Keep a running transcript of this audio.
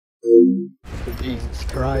Jesus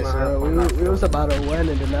Christ, bro. We was about to win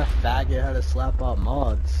and then that faggot had to slap out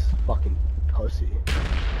mods. Fucking pussy.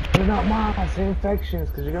 They're not mods, they're infections,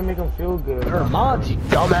 because you're gonna make them feel good. They're mods, you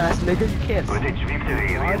dumbass nigga. You can't see.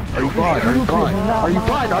 Are you blind? Are you blind? Are you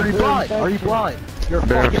blind? Are you blind? Are you blind? You're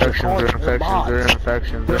fucking retarded. They're mods. They're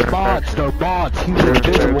infections. They're mods. They're mods. He's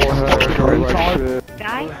invisible. Retard.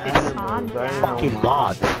 Guys, just calm down. Fucking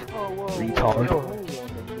mods. Retard.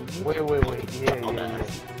 Wait. Yeah.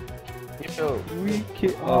 Yo, we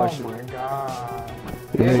can't. Oh my god.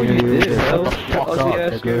 Yeah, what you did, hell? Shut the fuck up,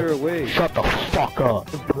 nigga. Shut the fuck up.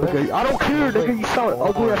 Nigga, I don't care, nigga. You sound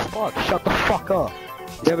ugly as fuck. Shut the fuck up.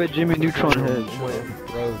 You have a Jimmy Neutron head.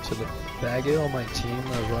 Bro, to the faggot on my team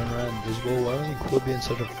that run around invisible, why don't you quit being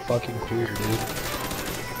such a fucking queer, dude?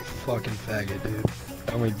 Fucking faggot, dude.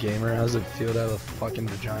 I'm a gamer. How's it feel to have a fucking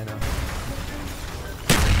vagina?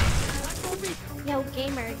 Yo,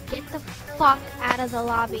 gamer, get the fuck out of the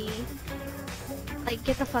lobby. Like,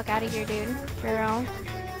 get the fuck out of here, dude. For real.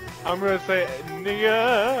 I'm gonna say,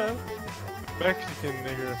 nigga. Mexican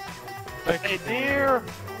nigga. Mexican. Hey, dear.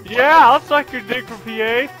 Yeah, I'll suck your dick for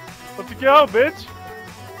PA. Let's go, bitch.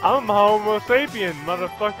 I'm Homo sapien,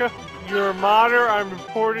 motherfucker. You're a modder. I'm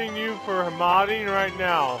reporting you for modding right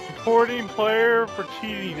now. Reporting player for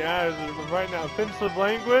cheating as of right now. Offensive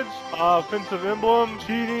language, offensive emblem,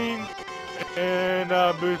 cheating, and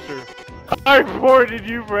booster. I reported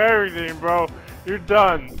you for everything, bro. You're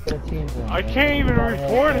done. I can't even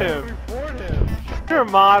report him. You're a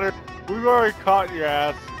modder. We've already caught your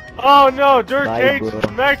ass. Oh no, Dirk hates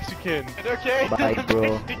Mexican. Okay. Bye,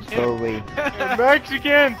 bro. Sorry.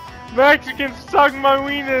 Mexican suck my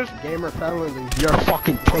weenus. Gamer Felonies, you're a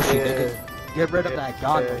fucking pussy, nigga. Get rid of that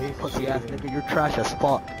god, pussy ass nigga. You're trash as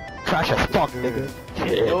fuck. Trash as fuck, nigga.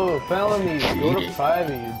 Yo, Felonies, go to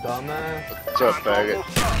private, you dumbass. What's up, faggot?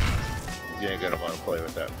 You ain't gonna want to play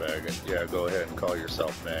with that faggot. Yeah, go ahead and call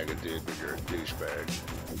yourself maggot, dude, but you're a douchebag.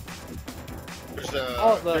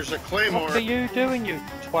 There's a claymore. What are you doing, you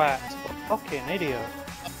twat? Fucking idiot.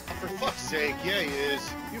 For fuck's sake, yeah he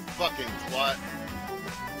is. You fucking twat.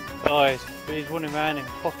 Guys, he's running around in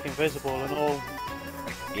fucking visible and all.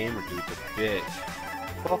 Like a gamer dude, the bitch.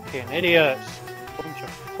 Fucking idiots. Bunch of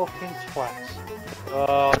fucking twats.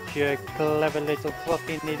 Oh, you clever little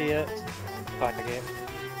fucking idiot. Faggot.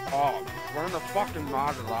 Oh, run the fucking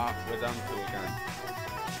model off with them two again.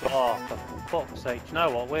 Oh, for fuck's sake. You know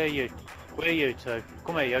what? Where are you? Where are you two?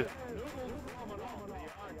 Come here, you.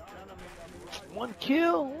 One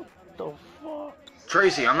kill? What the fuck?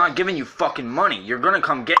 Tracy, I'm not giving you fucking money. You're gonna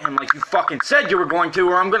come get him like you fucking said you were going to,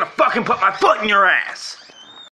 or I'm gonna fucking put my foot in your ass!